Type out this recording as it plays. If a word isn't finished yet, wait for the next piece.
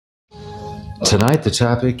Tonight the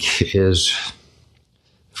topic is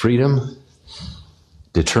freedom,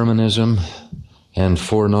 determinism, and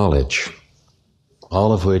foreknowledge,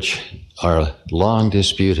 all of which are long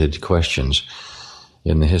disputed questions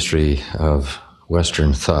in the history of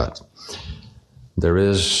Western thought. There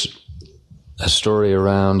is a story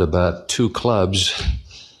around about two clubs,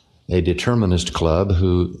 a determinist club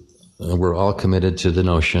who were all committed to the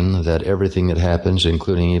notion that everything that happens,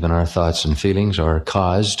 including even our thoughts and feelings, are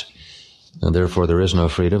caused, and therefore there is no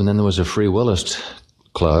freedom. And then there was a free willist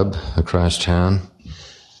club across town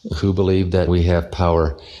who believed that we have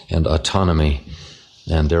power and autonomy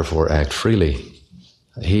and therefore act freely.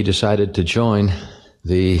 He decided to join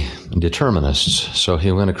the determinists, so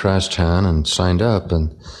he went across town and signed up,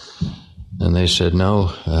 and they said,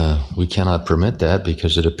 no, we cannot permit that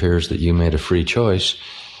because it appears that you made a free choice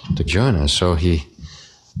to join us. So he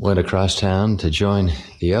went across town to join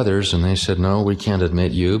the others, and they said, no, we can't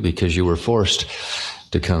admit you because you were forced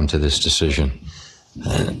to come to this decision.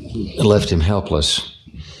 It left him helpless.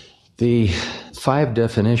 The 5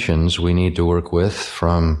 definitions we need to work with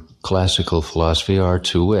from classical philosophy are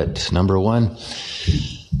to wit. Number 1,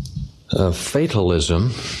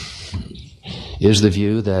 fatalism is the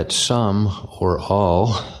view that some or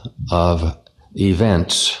all of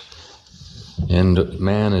events, and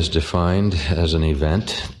man is defined as an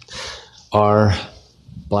event, are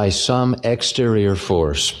by some exterior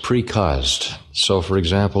force pre-caused. So, for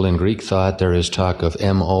example, in Greek thought, there is talk of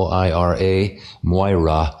M-O-I-R-A,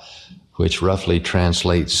 moira, which roughly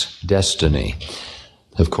translates destiny.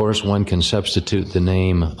 Of course, one can substitute the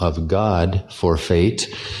name of God for fate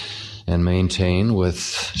and maintain with,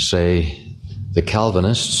 say, the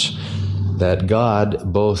Calvinists, that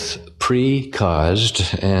God both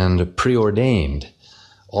pre-caused and preordained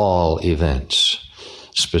all events.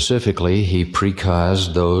 Specifically, he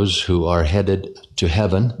pre-caused those who are headed to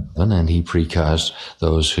heaven, and he pre-caused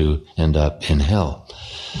those who end up in hell,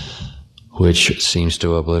 which seems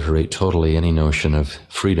to obliterate totally any notion of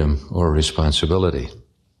freedom or responsibility.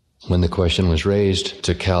 When the question was raised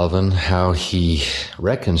to Calvin how he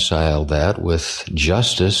reconciled that with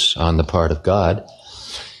justice on the part of God,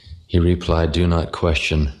 he replied, do not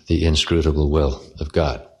question the inscrutable will of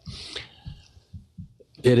God.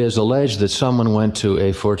 It is alleged that someone went to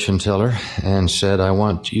a fortune teller and said, I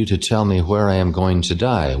want you to tell me where I am going to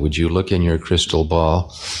die. Would you look in your crystal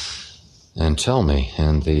ball and tell me?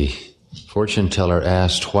 And the fortune teller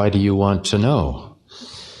asked, why do you want to know?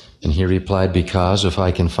 And he replied, because if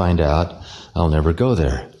I can find out, I'll never go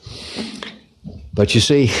there. But you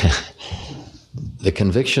see, the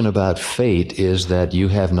conviction about fate is that you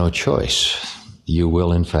have no choice. You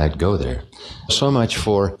will, in fact, go there. So much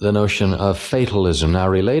for the notion of fatalism. Now,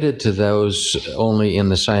 related to those only in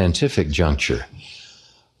the scientific juncture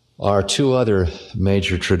are 2 other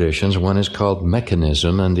major traditions. One is called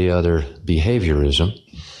mechanism and the other behaviorism.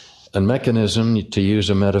 And mechanism, to use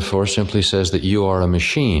a metaphor, simply says that you are a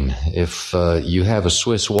machine. If you have a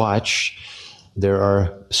Swiss watch, there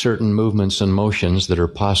are certain movements and motions that are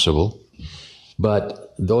possible,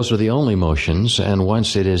 but those are the only motions, and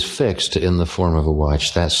once it is fixed in the form of a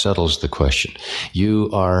watch, that settles the question. You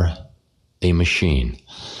are a machine,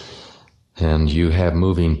 and you have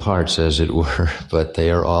moving parts, as it were, but they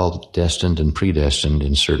are all destined and predestined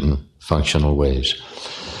in certain functional ways.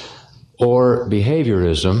 Or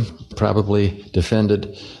behaviorism, probably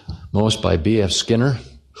defended most by B.F. Skinner,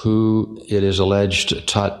 who, it is alleged,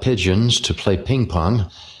 taught pigeons to play ping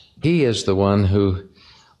pong. He is the one who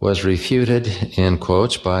was refuted, in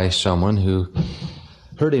quotes, by someone who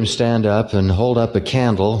heard him stand up and hold up a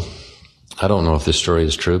candle. I don't know if this story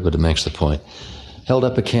is true, but it makes the point. Held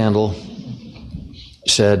up a candle,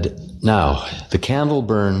 said, now, the candle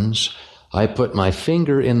burns, I put my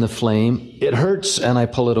finger in the flame, it hurts, and I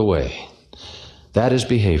pull it away. That is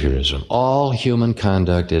behaviorism. All human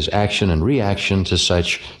conduct is action and reaction to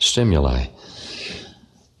such stimuli.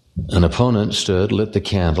 An opponent stood, lit the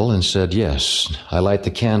candle, and said, yes, I light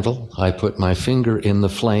the candle, I put my finger in the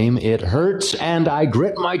flame, it hurts, and I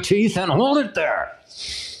grit my teeth and hold it there.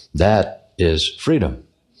 That is freedom.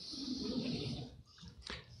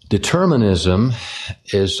 Determinism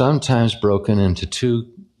is sometimes broken into 2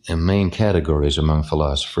 main categories among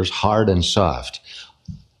philosophers, hard and soft.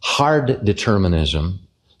 Hard determinism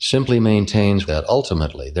simply maintains that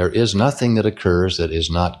ultimately there is nothing that occurs that is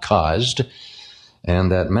not caused,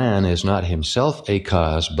 and that man is not himself a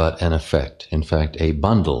cause but an effect. In fact, a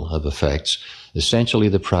bundle of effects, essentially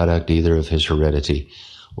the product either of his heredity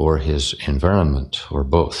or his environment, or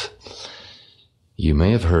both. You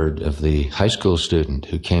may have heard of the high school student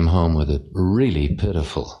who came home with a really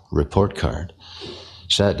pitiful report card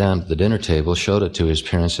sat down at the dinner table, showed it to his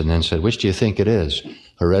parents, and then said, "Which do you think it is,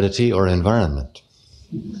 heredity or environment?"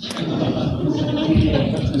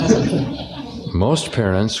 Most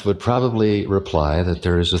parents would probably reply that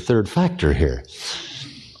there is a third factor here.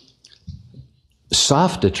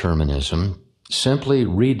 Soft determinism simply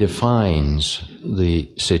redefines the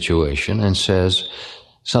situation and says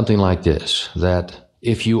something like this, that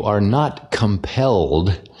if you are not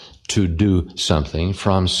compelled to do something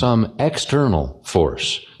from some external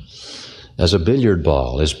force, as a billiard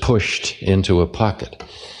ball is pushed into a pocket,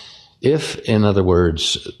 if, in other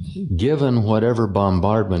words, given whatever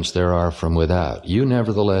bombardments there are from without, you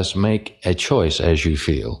nevertheless make a choice as you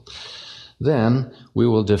feel, then we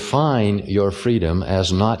will define your freedom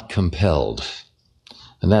as not compelled.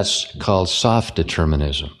 And that's called soft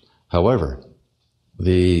determinism. However,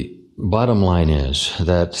 the bottom line is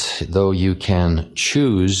that though you can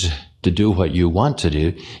choose to do what you want to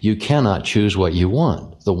do, you cannot choose what you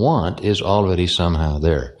want. The want is already somehow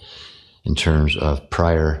there in terms of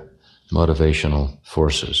prior motivational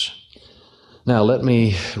forces. Now, let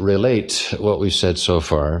me relate what we've said so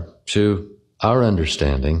far to our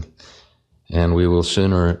understanding, and we will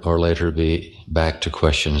sooner or later be back to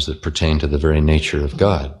questions that pertain to the very nature of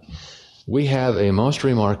God. We have a most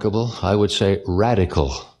remarkable, I would say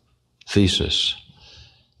radical, thesis,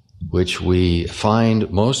 which we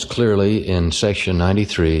find most clearly in section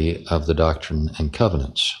 93 of the Doctrine and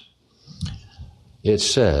Covenants. It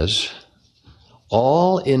says,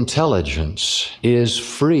 all intelligence is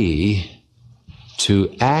free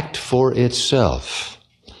to act for itself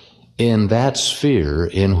in that sphere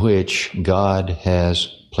in which God has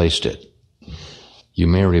placed it. You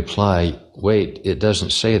may reply, wait, it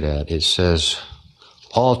doesn't say that. It says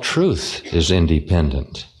all truth is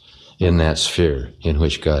independent in that sphere in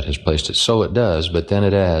which God has placed it. So it does, but then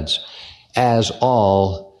it adds, as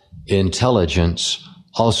all intelligence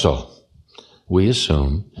also. We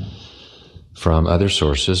assume from other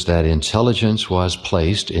sources that intelligence was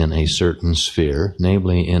placed in a certain sphere,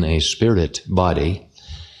 namely in a spirit body,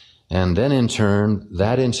 and then in turn,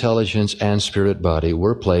 that intelligence and spirit body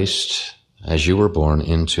were placed, as you were born,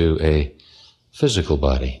 into a physical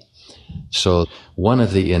body. So one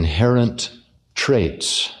of the inherent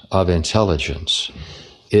traits of intelligence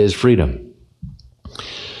is freedom.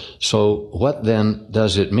 So what then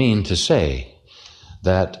does it mean to say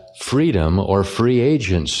that freedom or free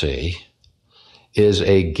agency is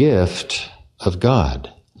a gift of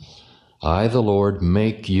God? I, the Lord,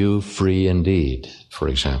 make you free indeed, for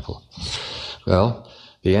example. Well,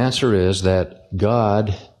 the answer is that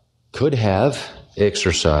God could have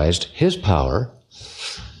exercised his power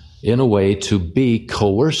in a way to be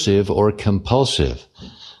coercive or compulsive,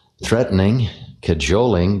 threatening,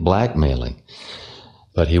 cajoling, blackmailing.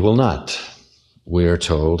 But he will not. We are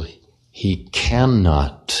told he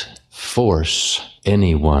cannot force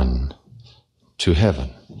anyone to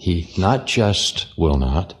heaven. He not just will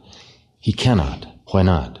not, he cannot. Why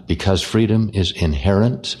not? Because freedom is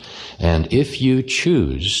inherent, and if you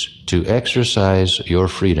choose to exercise your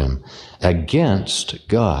freedom against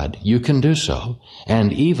God, you can do so,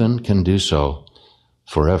 and even can do so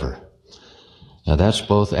forever. Now that's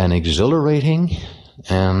both an exhilarating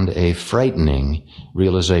and a frightening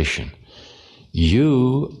realization.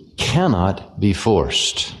 You cannot be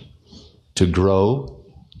forced to grow,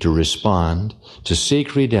 to respond, to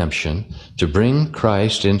seek redemption, to bring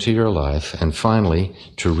Christ into your life, and finally,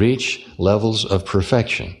 to reach levels of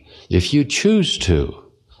perfection. If you choose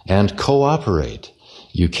to and cooperate,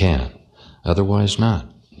 you can. Otherwise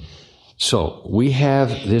not. So, we have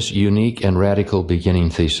this unique and radical beginning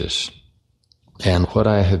thesis. And what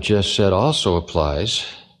I have just said also applies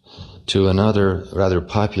to another rather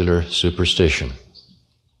popular superstition.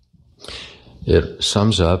 It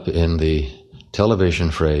sums up in the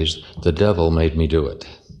television phrase, the devil made me do it.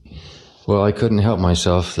 Well, I couldn't help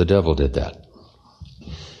myself, the devil did that.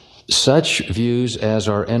 Such views as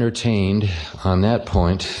are entertained on that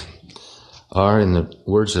point are, in the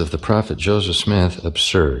words of the prophet Joseph Smith,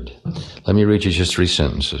 absurd. Let me read you just 3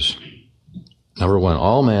 sentences. Number 1,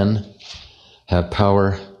 all men have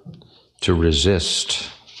power to resist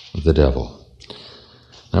the devil.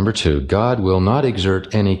 Number 2, God will not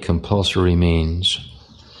exert any compulsory means,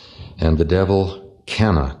 and the devil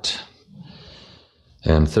cannot.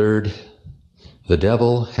 And third, the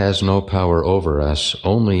devil has no power over us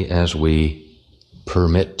only as we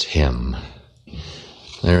permit him.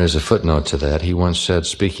 There is a footnote to that. He once said,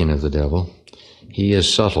 speaking of the devil, he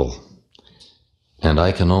is subtle, and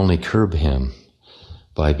I can only curb him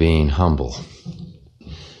by being humble.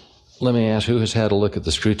 Let me ask, who has had a look at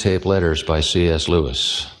the Screwtape Letters by C.S.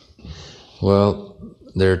 Lewis? Well,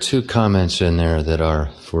 there are two comments in there that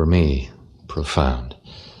are, for me, profound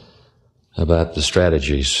about the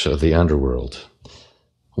strategies of the underworld.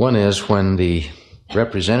 One is when the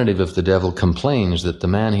representative of the devil complains that the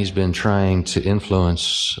man he's been trying to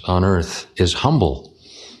influence on earth is humble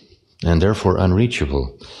and therefore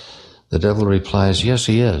unreachable. The devil replies, yes,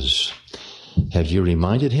 he is. Have you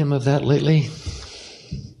reminded him of that lately?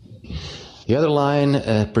 The other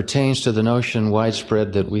line pertains to the notion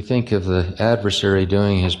widespread that we think of the adversary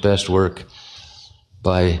doing his best work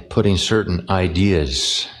by putting certain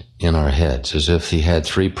ideas in our heads, as if he had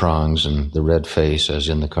three prongs and the red face, as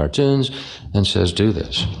in the cartoons, and says, do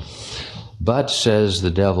this. But, says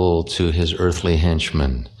the devil to his earthly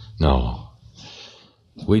henchmen, no.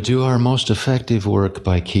 We do our most effective work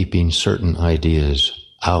by keeping certain ideas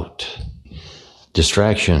out.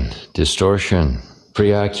 Distraction, distortion,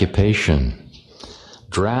 preoccupation,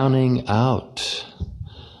 drowning out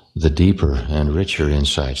the deeper and richer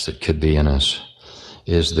insights that could be in us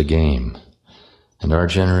is the game. And our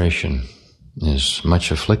generation is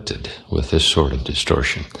much afflicted with this sort of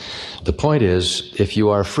distortion. The point is, if you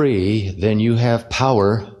are free, then you have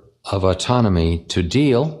power of autonomy to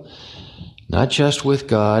deal, not just with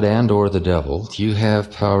God and or the devil. You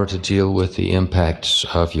have power to deal with the impacts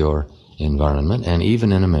of your environment and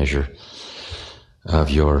even in a measure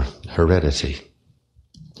of your heredity.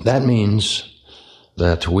 That means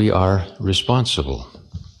that we are responsible.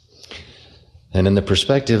 And in the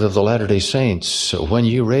perspective of the Latter-day Saints, when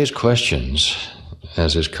you raise questions,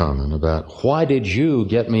 as is common, about why did you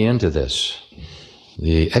get me into this?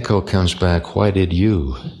 The echo comes back, why did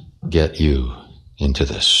you get you into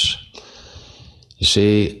this? You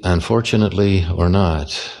see, unfortunately or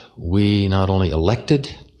not, we not only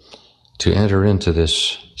elected to enter into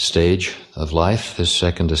this stage of life, this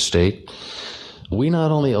second estate, we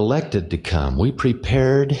not only elected to come, we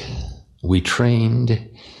prepared, we trained,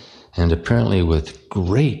 and apparently with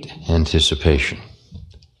great anticipation,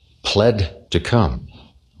 pled to come.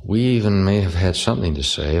 We even may have had something to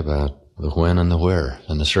say about the when and the where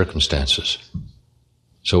and the circumstances.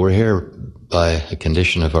 So we're here by a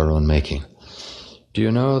condition of our own making. Do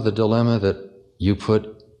you know the dilemma that you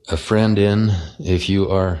put a friend in if you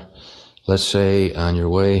are, let's say, on your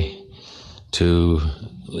way to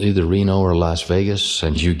either Reno or Las Vegas,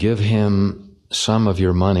 and you give him some of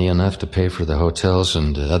your money, enough to pay for the hotels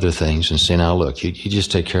and other things, and say, now look, you just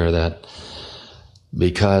take care of that,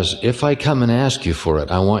 because if I come and ask you for it,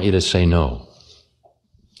 I want you to say no.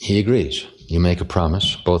 He agrees. You make a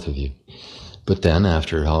promise, both of you. But then,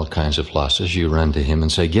 after all kinds of losses, you run to him and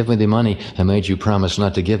say, give me the money I made you promise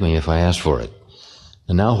not to give me if I ask for it.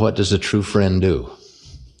 And now what does a true friend do?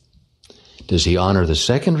 Does he honor the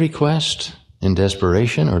second request in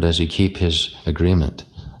desperation, or does he keep his agreement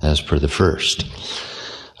as per the first?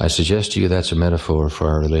 I suggest to you that's a metaphor for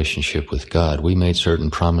our relationship with God. We made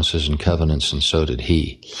certain promises and covenants, and so did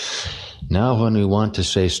he. Now when we want to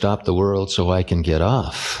say, stop the world so I can get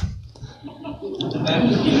off,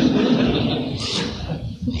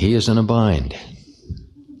 he is in a bind.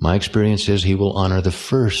 My experience is he will honor the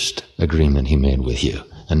first agreement he made with you,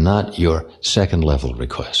 and not your second level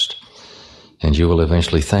request. And you will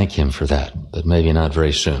eventually thank him for that, but maybe not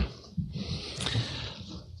very soon.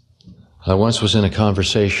 I once was in a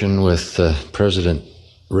conversation with President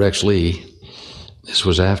Rex Lee. This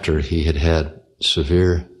was after he had had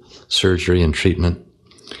severe surgery and treatment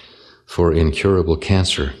for incurable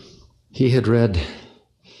cancer. He had read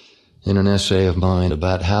in an essay of mine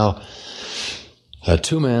about how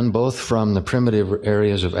two men, both from the primitive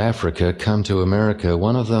areas of Africa, come to America.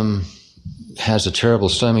 One of them has a terrible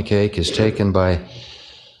stomachache, is taken by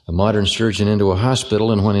a modern surgeon into a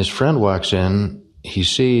hospital, and when his friend walks in, he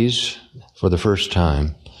sees, for the first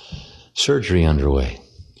time, surgery underway.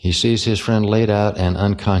 He sees his friend laid out and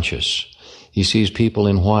unconscious. He sees people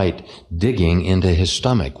in white digging into his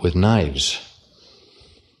stomach with knives.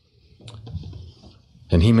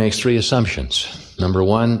 And he makes three assumptions. Number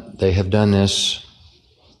one, they have done this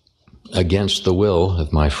against the will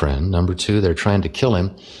of my friend. Number two, they're trying to kill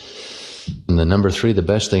him. And the number three, the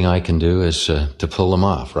best thing I can do is to pull him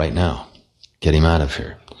off right now. Get him out of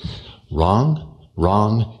here. Wrong,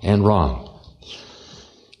 wrong, and wrong.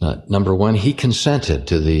 Number one, he consented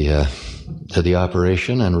to the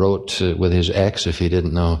operation and wrote with his X, if he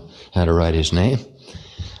didn't know how to write his name,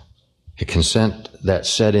 a consent that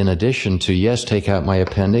said, in addition to, yes, take out my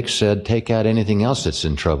appendix, said, take out anything else that's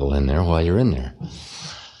in trouble in there while you're in there.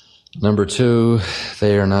 Number two,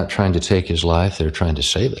 they are not trying to take his life, they're trying to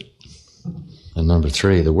save it. And number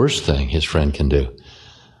three, the worst thing his friend can do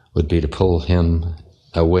would be to pull him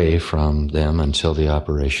away from them until the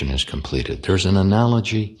operation is completed. There's an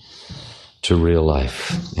analogy to real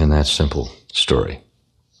life in that simple story.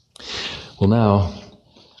 Well, now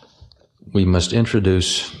we must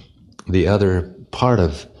introduce the other part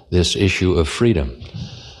of this issue of freedom.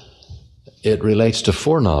 It relates to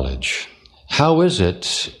foreknowledge. How is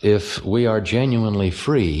it, if we are genuinely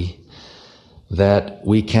free, that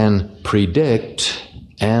we can predict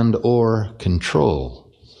and or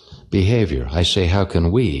control behavior? I say, how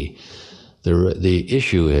can we? The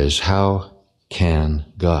issue is, how can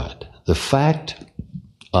God? The fact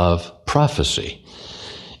of prophecy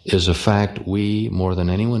is a fact we, more than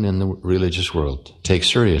anyone in the religious world, take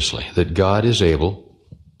seriously, that God is able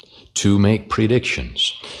to make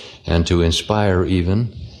predictions and to inspire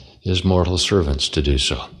even His mortal servants to do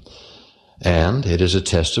so. And it is a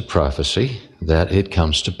test of prophecy that it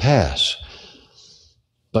comes to pass.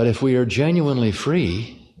 But if we are genuinely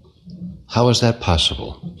free, how is that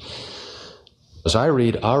possible? As I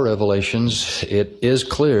read our revelations, it is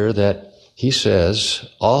clear that He says,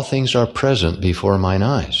 all things are present before mine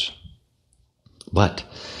eyes. But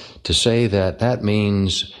to say that that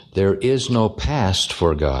means there is no past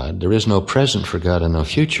for God, there is no present for God and no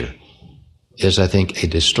future, is, I think, a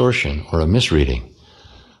distortion or a misreading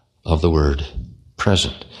of the word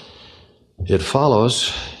present. It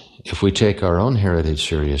follows, if we take our own heritage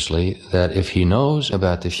seriously, that if He knows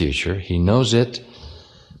about the future, He knows it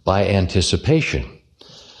by anticipation.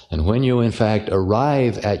 And when you, in fact,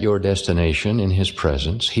 arrive at your destination in His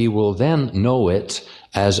presence, He will then know it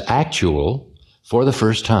as actual for the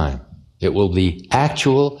first time. It will be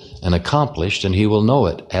actual and accomplished, and He will know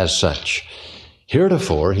it as such.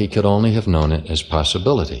 Heretofore, He could only have known it as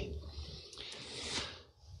possibility.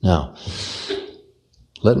 Now,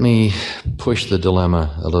 let me push the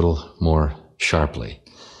dilemma a little more sharply.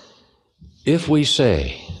 If we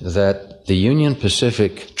say that the Union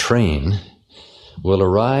Pacific train will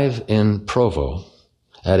arrive in Provo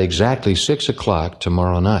at exactly 6 o'clock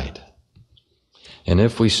tomorrow night, and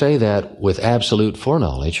if we say that with absolute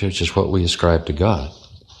foreknowledge, which is what we ascribe to God,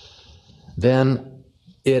 then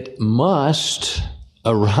it must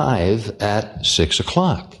arrive at 6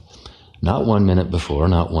 o'clock. Not 1 minute before,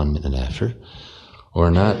 not 1 minute after,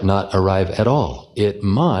 or not arrive at all. It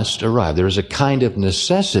must arrive. There is a kind of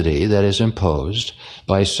necessity that is imposed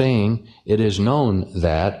by saying it is known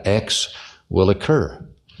that X will occur.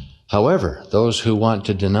 However, those who want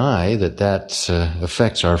to deny that that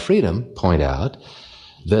affects our freedom point out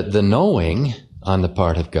that the knowing on the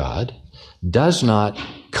part of God does not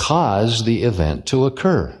cause the event to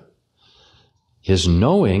occur. His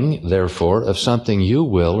knowing, therefore, of something you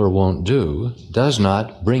will or won't do does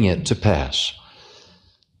not bring it to pass.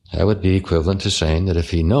 That would be equivalent to saying that if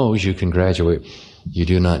He knows you can graduate, you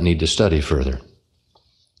do not need to study further.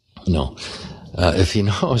 No. If He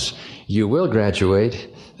knows you will graduate,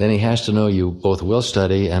 then He has to know you both will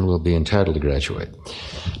study and will be entitled to graduate.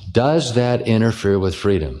 Does that interfere with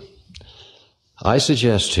freedom? I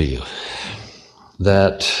suggest to you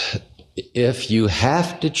that if you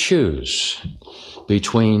have to choose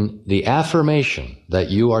between the affirmation that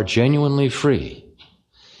you are genuinely free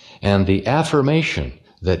and the affirmation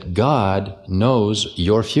that God knows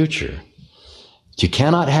your future, you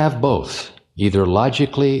cannot have both, either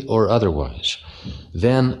logically or otherwise,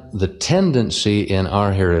 then the tendency in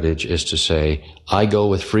our heritage is to say, I go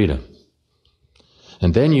with freedom.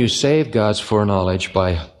 And then you save God's foreknowledge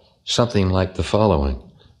by something like the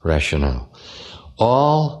following rationale.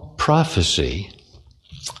 All prophecy,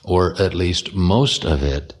 or at least most of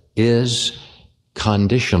it, is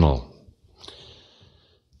conditional.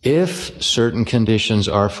 If certain conditions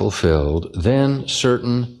are fulfilled, then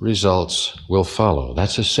certain results will follow.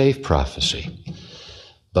 That's a safe prophecy.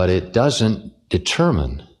 But it doesn't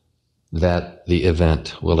determine that the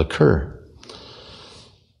event will occur.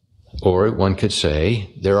 Or one could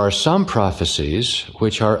say, there are some prophecies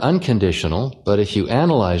which are unconditional, but if you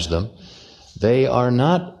analyze them, they are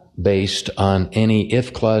not based on any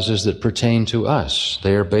if clauses that pertain to us.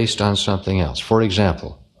 They are based on something else. For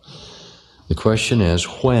example, the question is,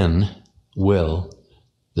 when will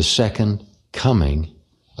the second coming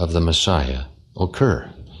of the Messiah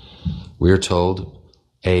occur? We are told,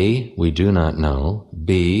 A, we do not know,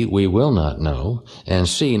 B, we will not know, and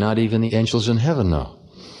C, not even the angels in heaven know.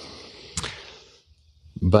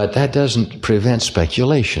 But that doesn't prevent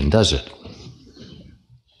speculation, does it?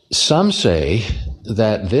 Some say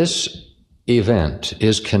that this event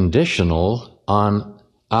is conditional on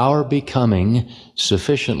our becoming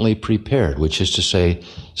sufficiently prepared, which is to say,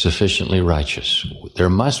 sufficiently righteous. There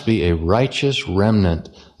must be a righteous remnant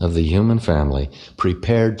of the human family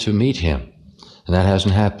prepared to meet Him. And that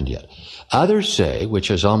hasn't happened yet. Others say, which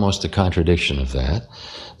is almost a contradiction of that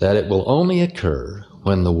it will only occur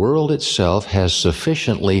when the world itself has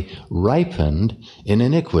sufficiently ripened in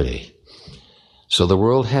iniquity. So the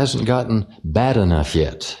world hasn't gotten bad enough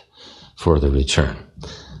yet for the return.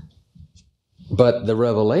 But the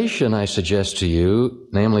revelation I suggest to you,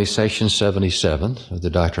 namely section 77 of the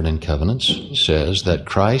Doctrine and Covenants, says that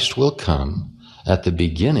Christ will come at the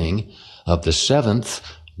beginning of the 7th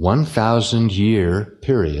 1,000-year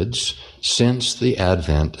periods since the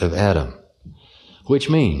advent of Adam. Which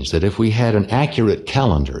means that if we had an accurate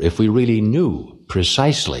calendar, if we really knew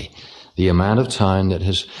precisely the amount of time that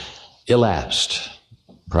has elapsed,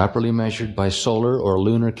 properly measured by solar or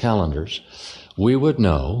lunar calendars, we would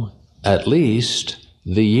know at least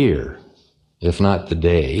the year, if not the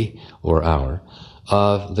day or hour,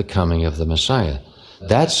 of the coming of the Messiah.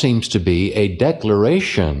 That seems to be a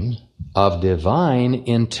declaration of divine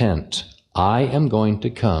intent. I am going to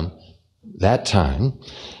come that time,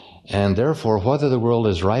 and therefore whether the world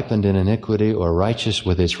is ripened in iniquity or righteous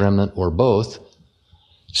with its remnant or both,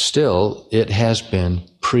 still it has been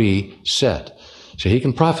preset. So he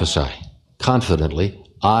can prophesy confidently,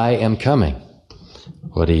 I am coming.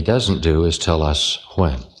 What he doesn't do is tell us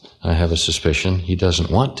when. I have a suspicion he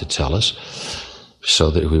doesn't want to tell us,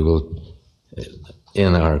 so that we will,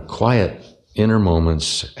 in our quiet inner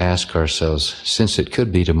moments, ask ourselves, since it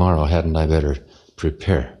could be tomorrow, hadn't I better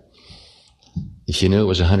prepare? If you knew it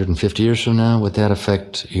was 150 years from now, would that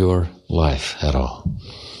affect your life at all?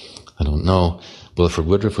 I don't know. Wilford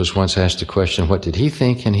Woodruff was once asked the question, what did he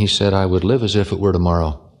think? And he said, I would live as if it were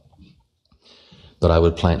tomorrow, but I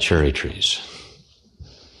would plant cherry trees.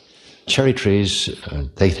 Cherry trees,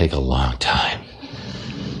 they take a long time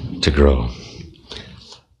to grow.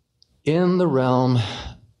 In the realm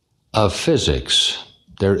of physics,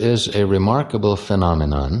 there is a remarkable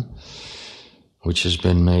phenomenon which has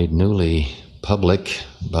been made newly public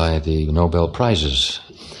by the Nobel Prizes,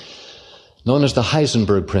 known as the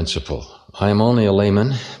Heisenberg principle. I am only a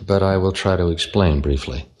layman, but I will try to explain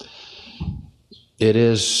briefly. It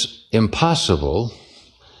is impossible,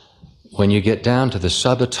 when you get down to the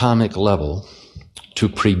subatomic level, to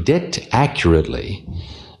predict accurately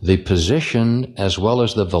the position as well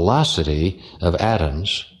as the velocity of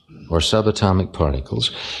atoms or subatomic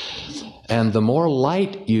particles. And the more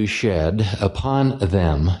light you shed upon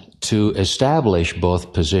them to establish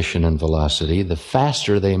both position and velocity, the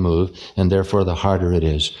faster they move, and therefore the harder it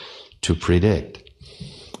is to predict.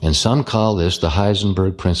 And some call this the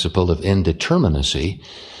Heisenberg principle of indeterminacy,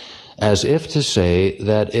 as if to say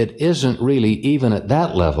that it isn't really, even at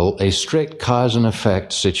that level, a strict cause and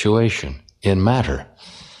effect situation in matter.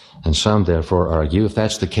 And some therefore argue, if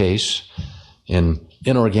that's the case in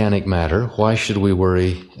inorganic matter, why should we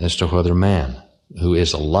worry as to whether man, who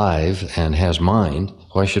is alive and has mind,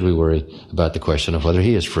 why should we worry about the question of whether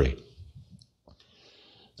he is free?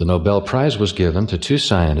 The Nobel Prize was given to two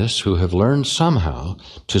scientists who have learned somehow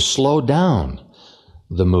to slow down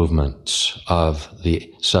the movements of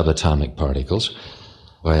the subatomic particles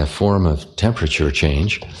by a form of temperature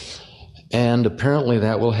change, and apparently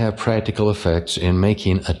that will have practical effects in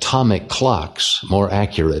making atomic clocks more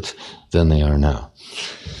accurate than they are now.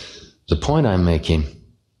 The point I'm making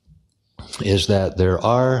is that there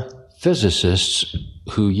are physicists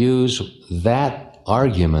who use that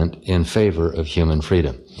argument in favor of human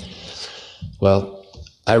freedom. Well,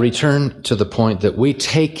 I return to the point that we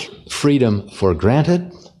take freedom for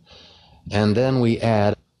granted, and then we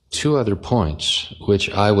add two other points, which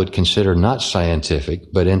I would consider not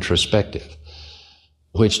scientific, but introspective,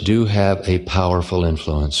 which do have a powerful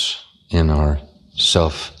influence in our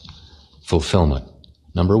self-fulfillment.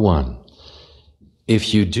 Number one,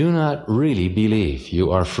 if you do not really believe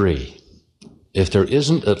you are free, if there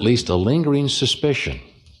isn't at least a lingering suspicion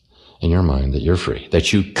in your mind that you're free,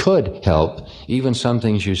 that you could help, even some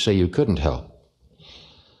things you say you couldn't help,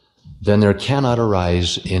 then there cannot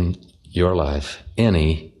arise in your life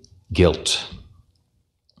any guilt.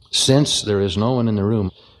 Since there is no one in the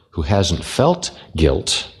room who hasn't felt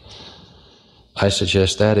guilt, I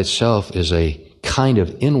suggest that itself is a kind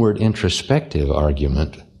of inward introspective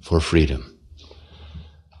argument for freedom.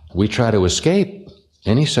 We try to escape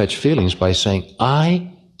any such feelings by saying,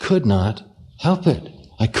 I could not help it.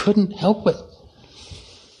 I couldn't help it.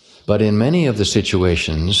 But in many of the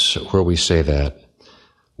situations where we say that,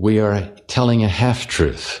 we are telling a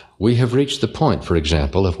half-truth. We have reached the point, for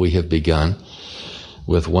example, if we have begun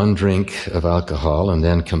with one drink of alcohol and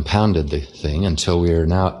then compounded the thing until we are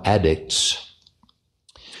now addicts,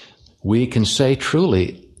 we can say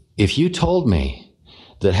truly, if you told me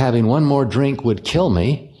that having one more drink would kill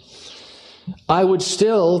me, I would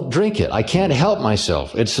still drink it. I can't help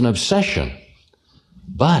myself. It's an obsession.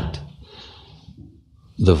 But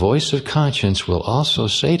the voice of conscience will also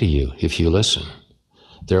say to you, if you listen,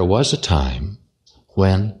 there was a time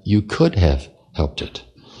when you could have helped it.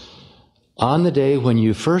 On the day when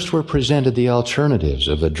you first were presented the alternatives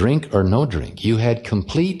of a drink or no drink, you had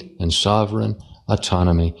complete and sovereign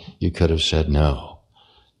autonomy. You could have said no.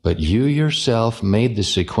 But you yourself made the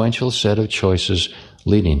sequential set of choices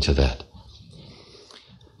leading to that.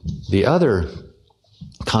 The other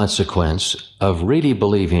consequence of really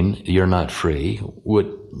believing you're not free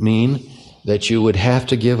would mean that you would have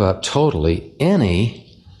to give up totally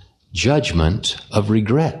any judgment of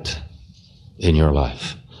regret in your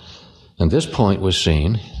life. And this point was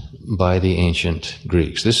seen by the ancient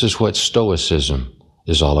Greeks. This is what Stoicism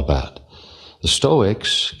is all about. The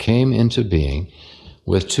Stoics came into being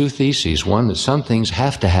with two theses. One, that some things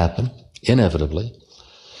have to happen, inevitably.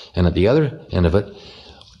 And at the other end of it,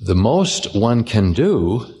 the most one can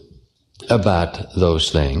do about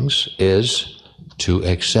those things is to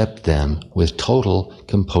accept them with total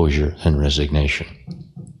composure and resignation.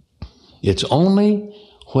 It's only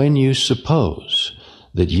when you suppose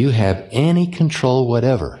that you have any control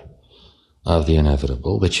whatever of the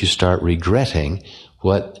inevitable that you start regretting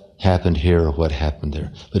what happened here or what happened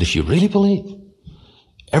there. But if you really believe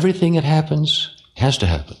everything that happens has to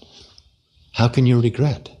happen, how can you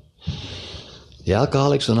regret? The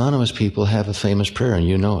Alcoholics Anonymous people have a famous prayer, and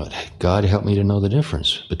you know it. God, help me to know the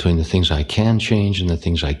difference between the things I can change and the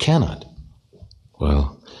things I cannot.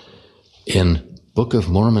 Well, in Book of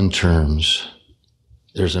Mormon terms,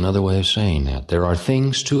 there's another way of saying that. There are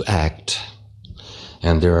things to act,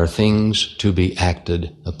 and there are things to be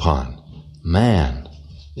acted upon. Man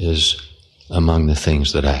is among the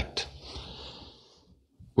things that act.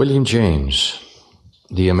 William James,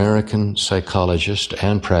 the American psychologist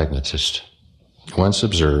and pragmatist, once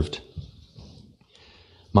observed,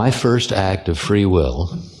 my first act of free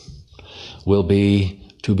will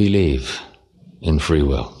be to believe in free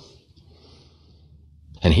will.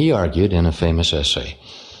 And he argued in a famous essay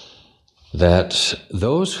that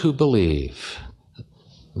those who believe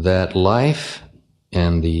that life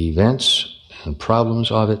and the events and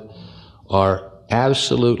problems of it are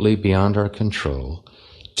absolutely beyond our control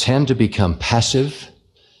tend to become passive,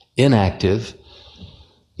 inactive,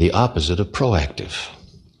 the opposite of proactive.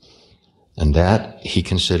 And that he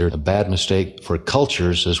considered a bad mistake for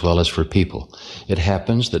cultures as well as for people. It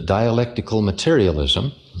happens that dialectical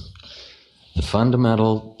materialism, the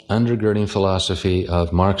fundamental undergirding philosophy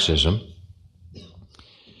of Marxism,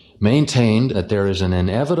 maintained that there is an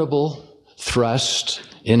inevitable thrust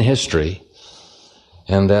in history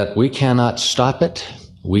and that we cannot stop it,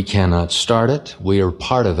 we cannot start it, we are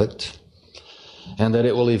part of it, and that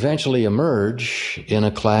it will eventually emerge in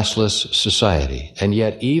a classless society. And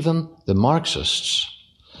yet even the Marxists,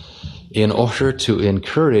 in order to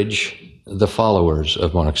encourage the followers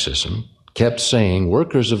of Marxism, kept saying,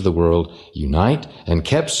 workers of the world, unite, and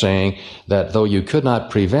kept saying that though you could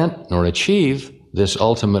not prevent nor achieve this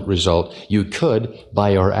ultimate result, you could, by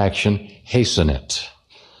your action, hasten it.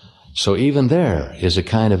 So even there is a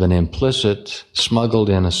kind of an implicit,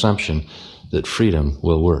 smuggled-in assumption that freedom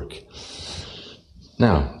will work.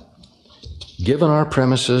 Now, given our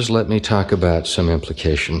premises, let me talk about some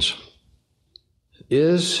implications.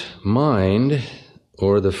 Is mind,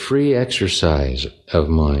 or the free exercise of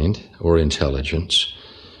mind or intelligence,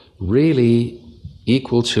 really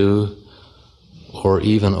equal to or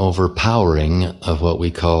even overpowering of what we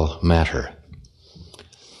call matter?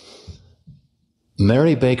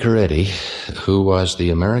 Mary Baker Eddy, who was the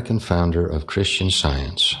American founder of Christian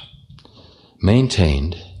Science,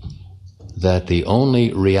 maintained that the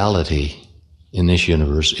only reality in this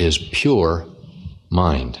universe is pure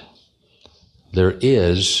mind. There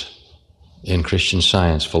is, in Christian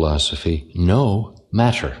Science philosophy, no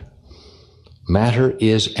matter. Matter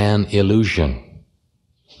is an illusion.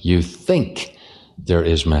 You think there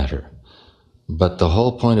is matter. But the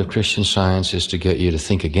whole point of Christian Science is to get you to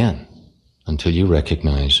think again until you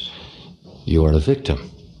recognize you are a victim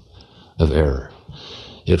of error.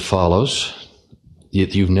 It follows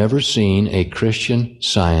that you've never seen a Christian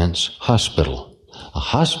Science hospital. A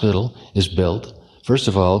hospital is built, first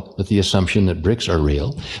of all, with the assumption that bricks are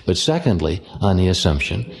real, but secondly, on the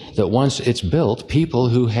assumption that once it's built, people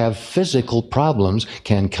who have physical problems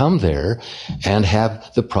can come there and have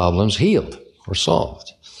the problems healed or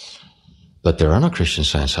solved. But there are no Christian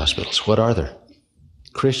Science hospitals. What are there?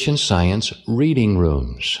 Christian Science reading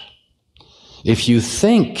rooms. If you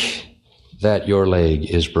think that your leg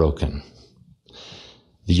is broken,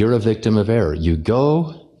 you're a victim of error. You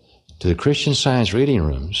go to the Christian Science reading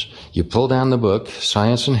rooms, you pull down the book,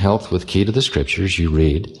 Science and Health with Key to the Scriptures, you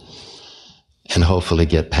read, and hopefully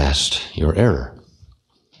get past your error.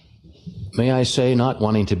 May I say, not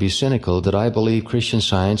wanting to be cynical, that I believe Christian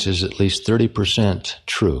Science is at least 30%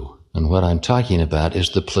 true. And what I'm talking about is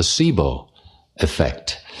the placebo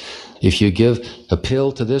effect. If you give a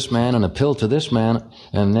pill to this man and a pill to this man,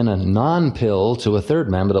 and then a non-pill to a third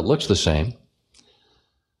man, but it looks the same,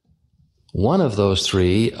 one of those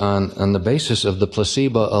three, on the basis of the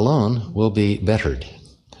placebo alone, will be bettered.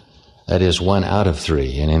 That is, 1 out of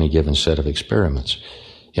 3 in any given set of experiments.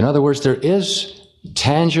 In other words, there is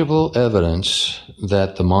tangible evidence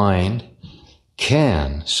that the mind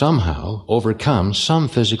can somehow overcome some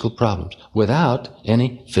physical problems without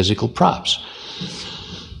any physical props.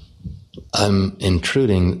 I'm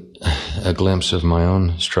intruding a glimpse of my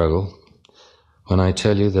own struggle when I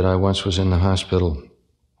tell you that I once was in the hospital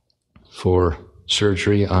for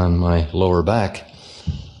surgery on my lower back.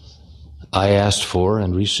 I asked for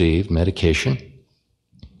and received medication.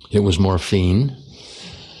 It was morphine.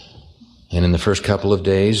 And in the first couple of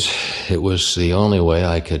days, it was the only way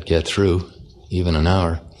I could get through, even an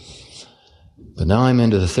hour. But now I'm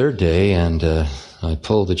into the third day, and I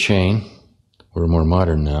pulled the chain. We're more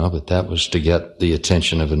modern now, but that was to get the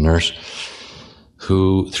attention of a nurse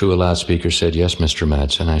who, through a loudspeaker, said, "Yes, Mr.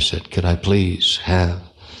 Madsen." I said, "Could I please have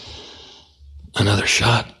another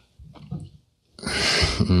shot?"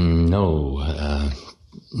 No,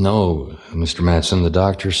 Mr. Madsen, the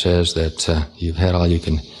doctor says that you've had all you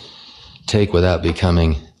can take without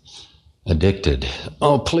becoming addicted.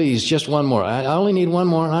 "Oh, please, just one more. I only need one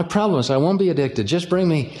more. I promise I won't be addicted. Just bring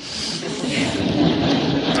me."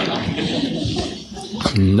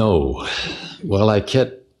 No. Well, I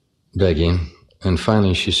kept begging, and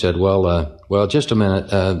finally she said, well, just a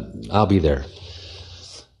minute. I'll be there.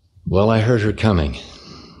 Well, I heard her coming,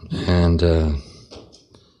 and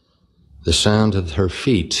the sound of her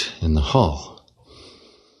feet in the hall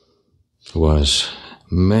was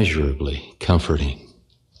measurably comforting.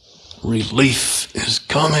 Relief is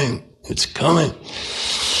coming. It's coming.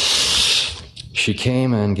 She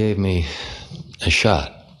came and gave me a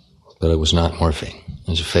shot, but it was not morphine. It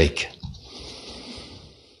was a fake.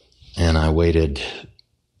 And I waited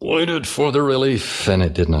for the relief, and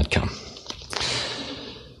it did not come.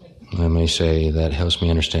 I may say that helps me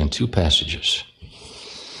understand 2 passages.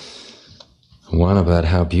 One about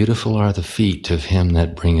how beautiful are the feet of him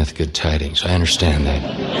that bringeth good tidings. I understand that.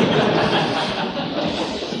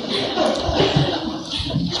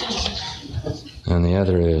 And the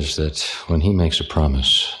other is that when he makes a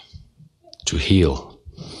promise to heal,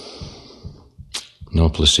 no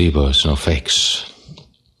placebos, no fakes.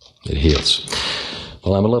 It heals.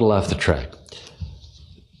 Well, I'm a little off the track.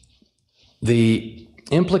 The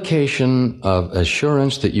implication of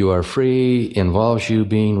assurance that you are free involves you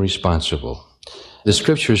being responsible. The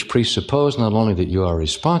Scriptures presuppose not only that you are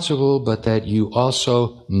responsible, but that you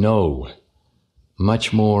also know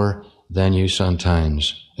much more than you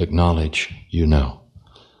sometimes acknowledge you know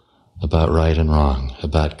about right and wrong,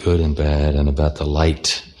 about good and bad, and about the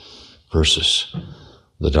light versus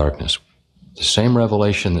the darkness. The same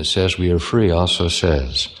revelation that says we are free also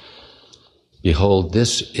says, "Behold,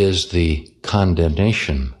 this is the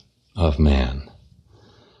condemnation of man,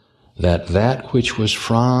 that which was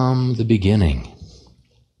from the beginning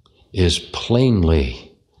is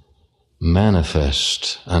plainly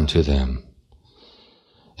manifest unto them,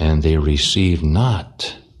 and they receive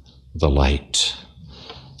not the light.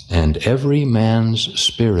 And every man's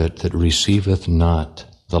spirit that receiveth not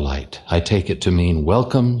the light." I take it to mean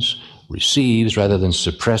welcomes, receives, rather than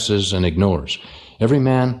suppresses and ignores. Every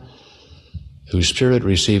man whose spirit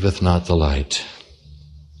receiveth not the light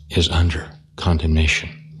is under condemnation.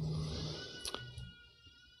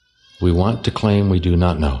 We want to claim we do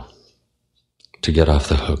not know to get off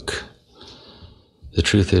the hook. The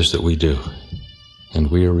truth is that we do, and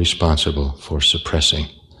we are responsible for suppressing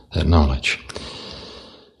that knowledge.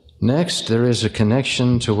 Next, there is a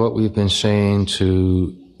connection to what we've been saying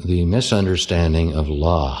to the misunderstanding of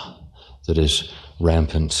law that is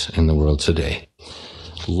rampant in the world today.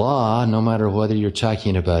 Law, no matter whether you're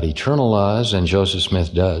talking about eternal laws, and Joseph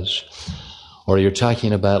Smith does, or you're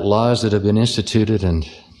talking about laws that have been instituted and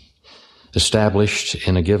established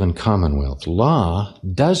in a given commonwealth, law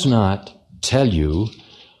does not tell you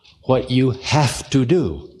what you have to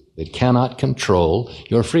do. It cannot control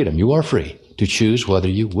your freedom. You are free to choose whether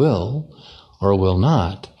you will or will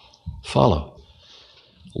not follow.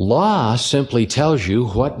 Law simply tells you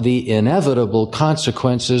what the inevitable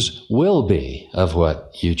consequences will be of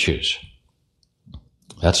what you choose.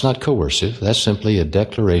 That's not coercive. That's simply a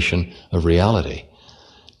declaration of reality.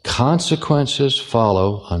 Consequences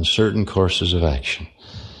follow on certain courses of action.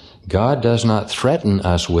 God does not threaten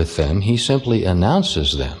us with them. He simply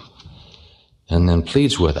announces them and then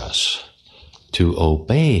pleads with us to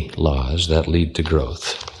obey laws that lead to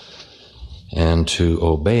growth and to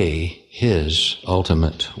obey His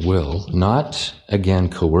ultimate will, not, again,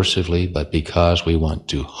 coercively, but because we want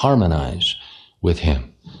to harmonize with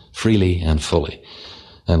Him freely and fully.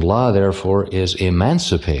 And law, therefore, is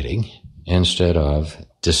emancipating instead of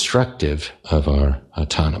destructive of our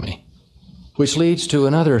autonomy. Which leads to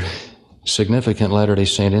another significant Latter-day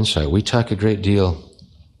Saint insight. We talk a great deal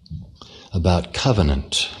about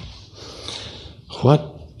covenant.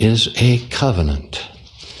 What is a covenant?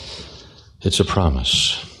 It's a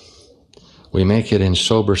promise. We make it in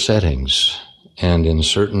sober settings and in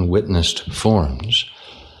certain witnessed forms.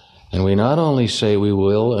 And we not only say we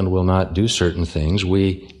will and will not do certain things,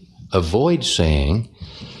 we avoid saying,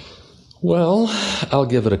 well, I'll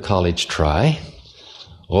give it a college try,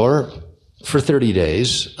 or for 30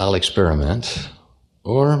 days I'll experiment,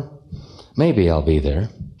 or maybe I'll be there.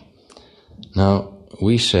 Now,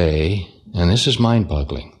 we say, and this is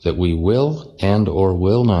mind-boggling, that we will and or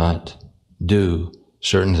will not do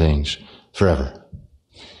certain things forever.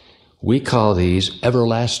 We call these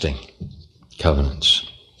everlasting covenants,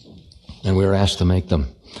 and we're asked to make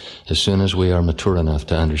them as soon as we are mature enough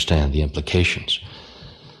to understand the implications.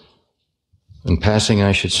 In passing,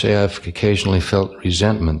 I should say I've occasionally felt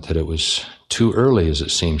resentment that it was too early, as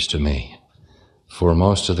it seems to me, for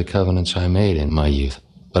most of the covenants I made in my youth.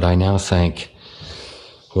 But I now thank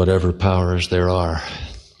whatever powers there are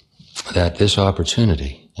that this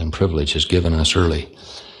opportunity and privilege is given us early,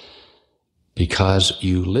 because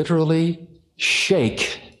you literally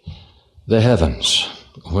shake the heavens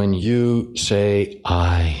when you say,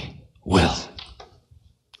 I will,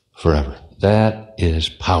 forever. That is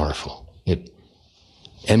powerful. It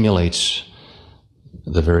emulates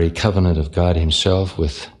the very covenant of God Himself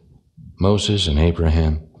with Moses and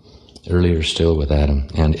Abraham, earlier still with Adam,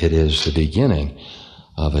 and it is the beginning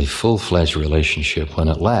of a full-fledged relationship when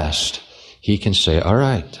at last He can say, all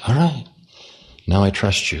right, now I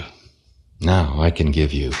trust you. Now I can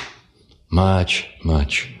give you much,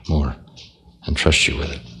 much more and trust you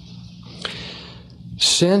with it.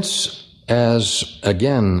 Since, as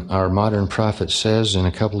again our modern prophet says in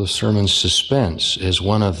a couple of sermons, suspense is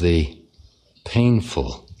one of the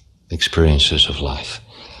painful experiences of life.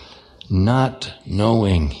 Not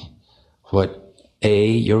knowing what A,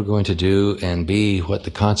 you're going to do, and B, what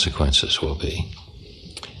the consequences will be.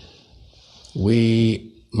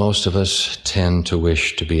 Most of us tend to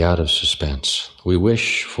wish to be out of suspense. We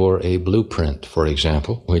wish for a blueprint, for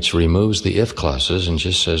example, which removes the if clauses and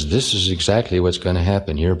just says, this is exactly what's going to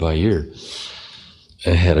happen year by year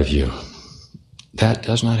ahead of you. That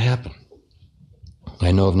does not happen.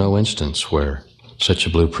 I know of no instance where such a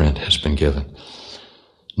blueprint has been given.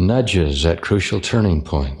 Nudges at crucial turning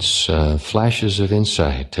points, flashes of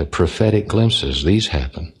insight, prophetic glimpses, these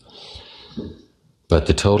happen. But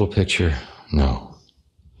the total picture, no.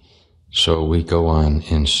 So we go on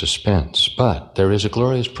in suspense. But there is a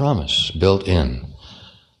glorious promise built in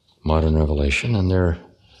modern revelation, and there are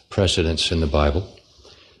precedents in the Bible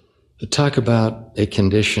that talk about a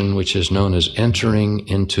condition which is known as entering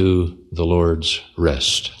into the Lord's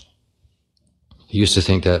rest. I used to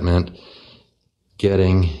think that meant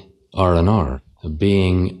getting R&R,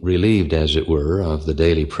 being relieved, as it were, of the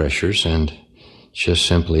daily pressures and just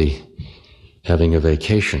simply having a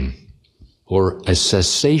vacation or a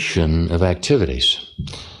cessation of activities.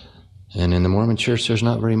 And in the Mormon Church, there's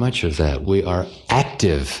not very much of that. We are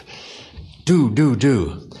active.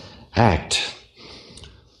 Do. Act.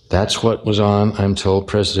 That's what was on, I'm told,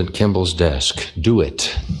 President Kimball's desk. Do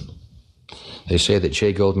it. They say that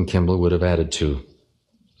J. Golden Kimball would have added to,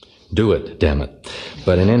 do it, damn it.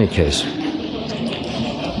 But in any case,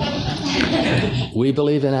 we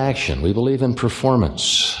believe in action. We believe in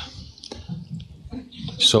performance.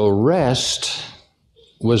 So rest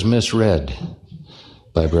was misread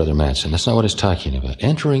by Brother Madsen. That's not what it's talking about.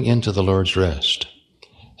 Entering into the Lord's rest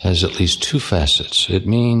has at least two facets. It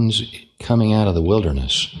means coming out of the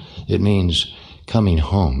wilderness. It means coming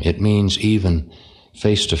home. It means even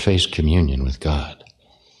face-to-face communion with God.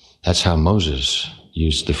 That's how Moses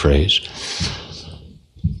used the phrase.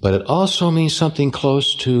 But it also means something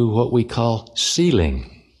close to what we call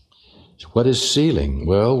sealing. What is sealing?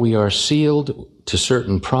 Well, we are sealed to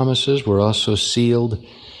certain promises. We're also sealed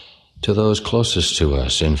to those closest to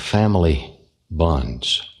us in family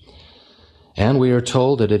bonds. And we are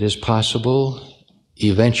told that it is possible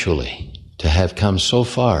eventually to have come so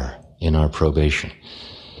far in our probation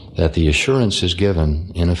that the assurance is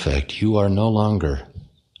given, in effect, you are no longer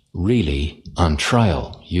really on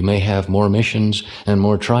trial. You may have more missions and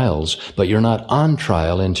more trials, but you're not on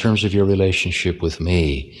trial in terms of your relationship with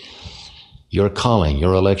me. Your calling,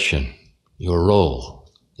 your election, your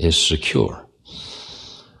role is secure.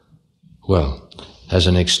 Well, as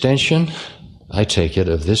an extension, I take it,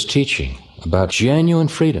 of this teaching about genuine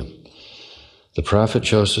freedom, the prophet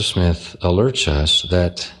Joseph Smith alerts us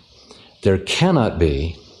that there cannot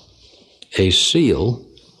be a seal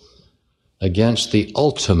against the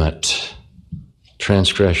ultimate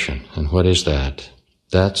transgression. And what is that?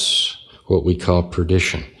 That's what we call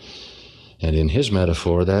perdition. And in his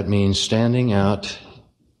metaphor, that means standing out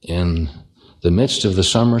in the midst of the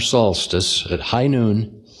summer solstice at high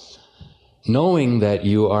noon, knowing that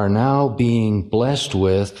you are now being blessed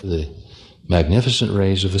with the magnificent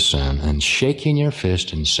rays of the sun, and shaking your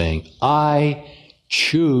fist and saying, I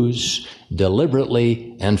choose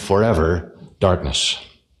deliberately and forever darkness.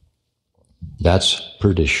 That's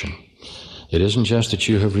perdition. It isn't just that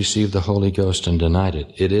you have received the Holy Ghost and denied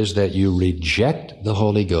it. It is that you reject the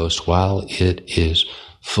Holy Ghost while it is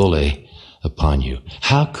fully upon you.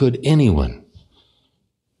 How could anyone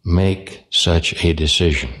make such a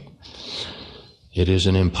decision? It is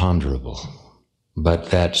an imponderable.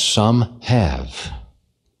 But that some have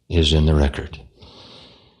is in the record.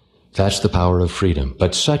 That's the power of freedom.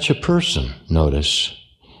 But such a person, notice,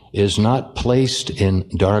 is not placed in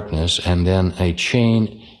darkness and then a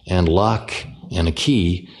chain and lock and a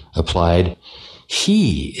key applied.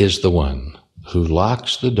 He is the one who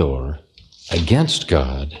locks the door against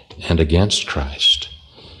God and against Christ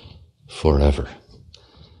forever.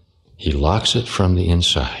 He locks it from the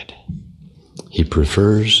inside. He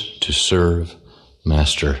prefers to serve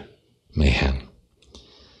Master Mayhem.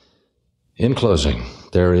 In closing,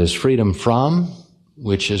 there is freedom from,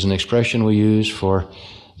 which is an expression we use for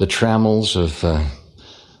the trammels of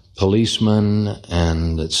policemen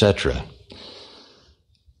and etc.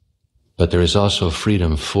 But there is also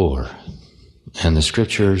freedom for, and the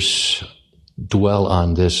scriptures dwell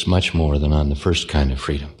on this much more than on the first kind of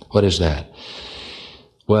freedom. What is that?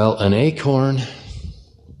 Well, an acorn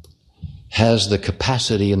has the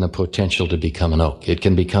capacity and the potential to become an oak. It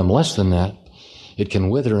can become less than that. It can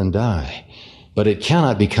wither and die, but it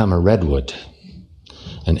cannot become a redwood.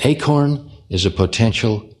 An acorn is a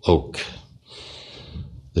potential oak.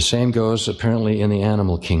 The same goes apparently in the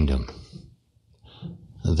animal kingdom.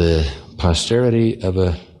 The posterity of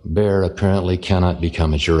a bear apparently cannot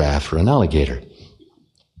become a giraffe or an alligator.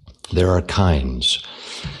 There are kinds.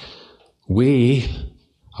 We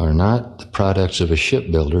are not the products of a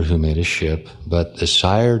shipbuilder who made a ship, but the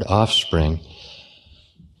sired offspring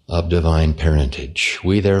of divine parentage.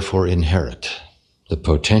 We therefore inherit the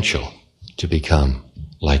potential to become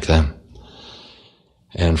like them.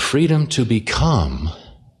 And freedom to become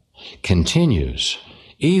continues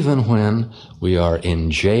even when we are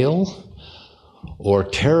in jail or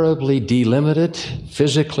terribly delimited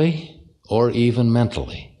physically or even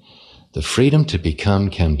mentally. The freedom to become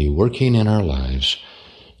can be working in our lives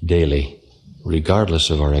daily, regardless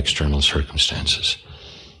of our external circumstances.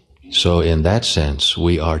 So in that sense,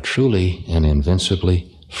 we are truly and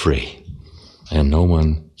invincibly free, and no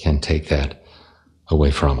one can take that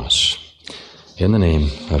away from us. In the name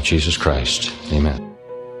of Jesus Christ, amen.